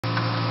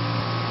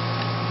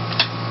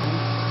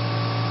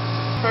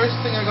first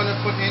thing I'm going to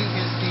put in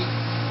is the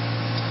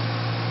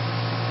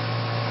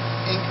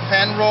ink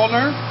pen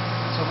roller.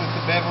 So with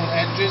the beveled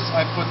edges,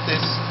 I put this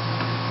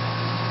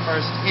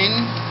first in.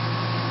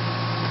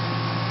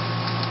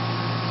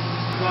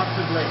 Drop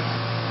the blade.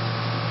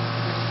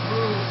 The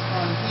screws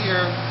on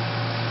here,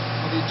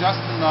 or the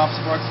adjustment knobs,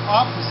 works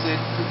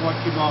opposite to what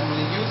you're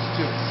normally used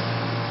to.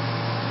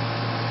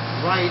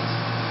 Right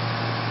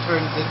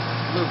turns it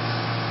loose,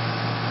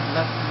 and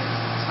left makes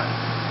it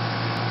tight.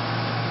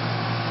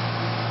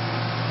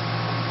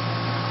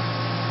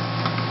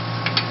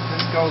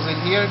 This goes in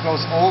here,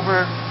 goes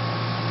over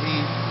the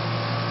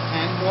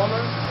hand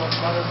roller or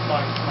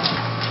butterfly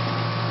clamp.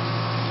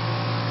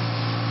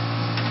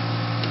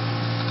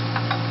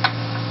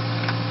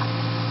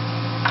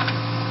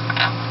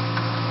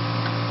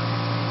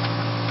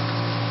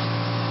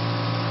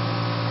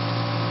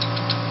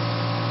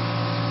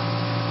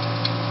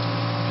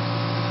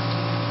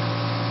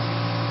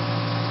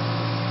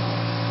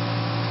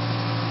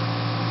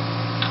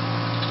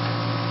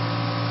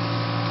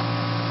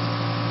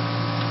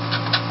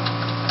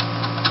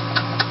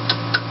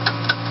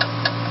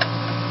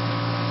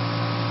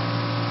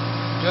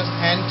 Just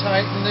hand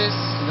tighten this.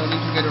 You don't need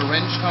to get a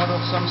wrench out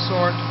of some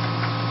sort.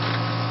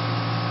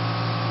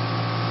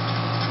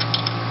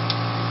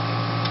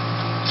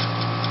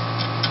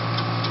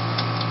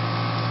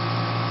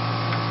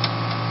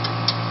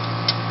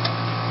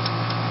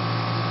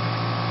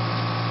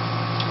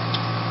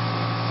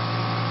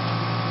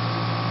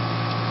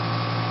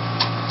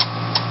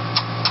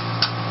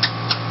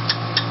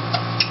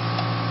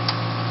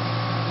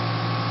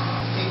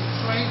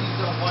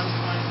 These are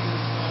one-time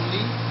use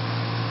only.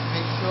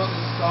 Make sure the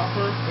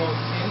stopper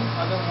goes in,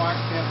 otherwise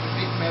you have a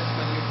big mess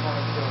when you want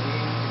to throw the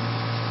ink in.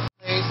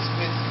 Place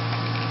with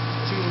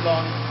two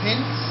long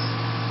pins,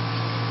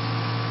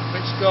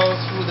 which go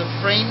through the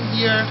frame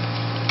here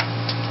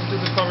into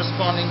the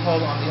corresponding hole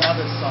on the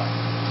other side.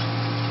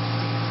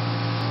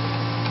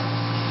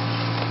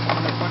 I'm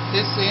going to put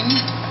this in.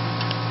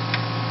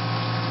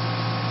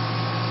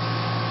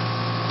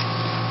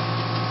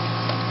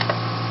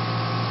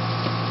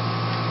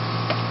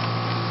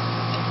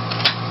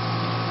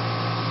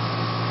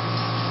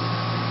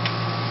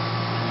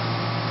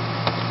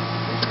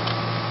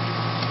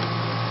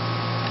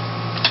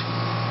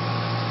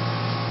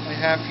 I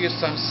have here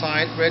some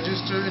side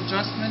register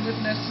adjustment if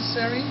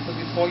necessary. So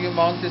before you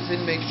mount this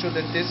in, make sure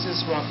that this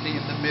is roughly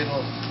in the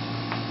middle.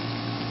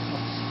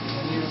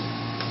 And you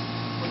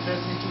put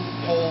this into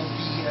hole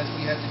B as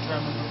we had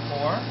determined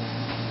before.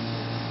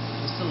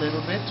 Just a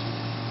little bit.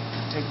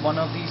 Take one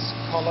of these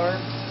collar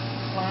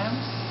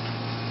clamps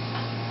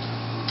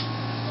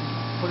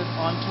and put it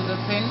onto the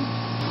pin.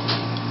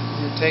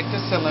 You take the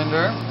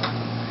cylinder.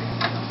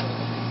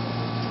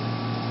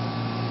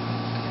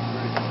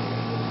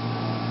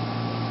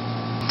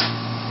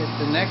 Hit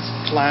the next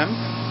clamp,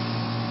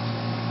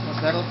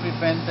 because that'll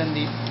prevent then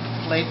the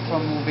plate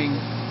from moving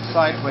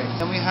sideways.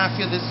 Then we have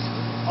here this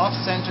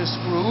off-center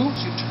screw.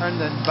 You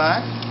turn that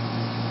back,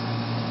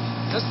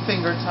 just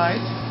finger tight,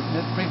 and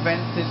it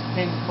prevents this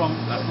pin from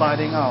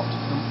sliding out.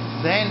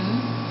 Then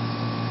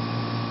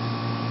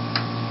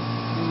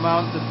you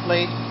mount the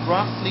plate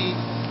roughly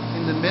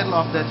in the middle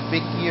of that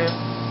big gear,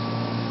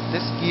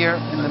 this gear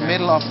in the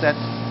middle of that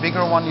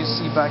bigger one you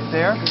see back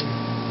there,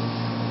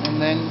 and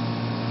then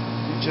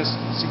just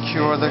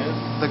secure the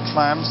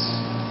clamps,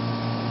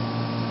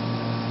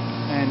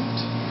 and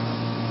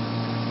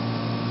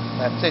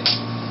that's it.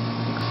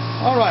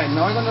 Alright,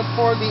 now I'm going to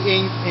pour the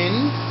ink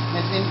in,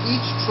 and in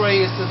each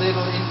tray is a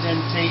little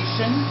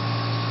indentation.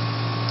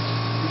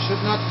 You should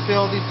not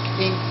fill the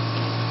ink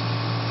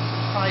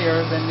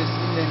higher than this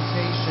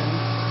indentation.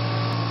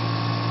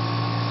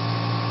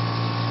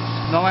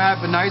 Now I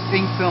have a nice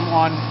ink film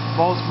on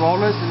both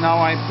rollers, and now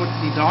I put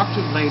the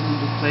doctor blade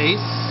into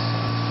place.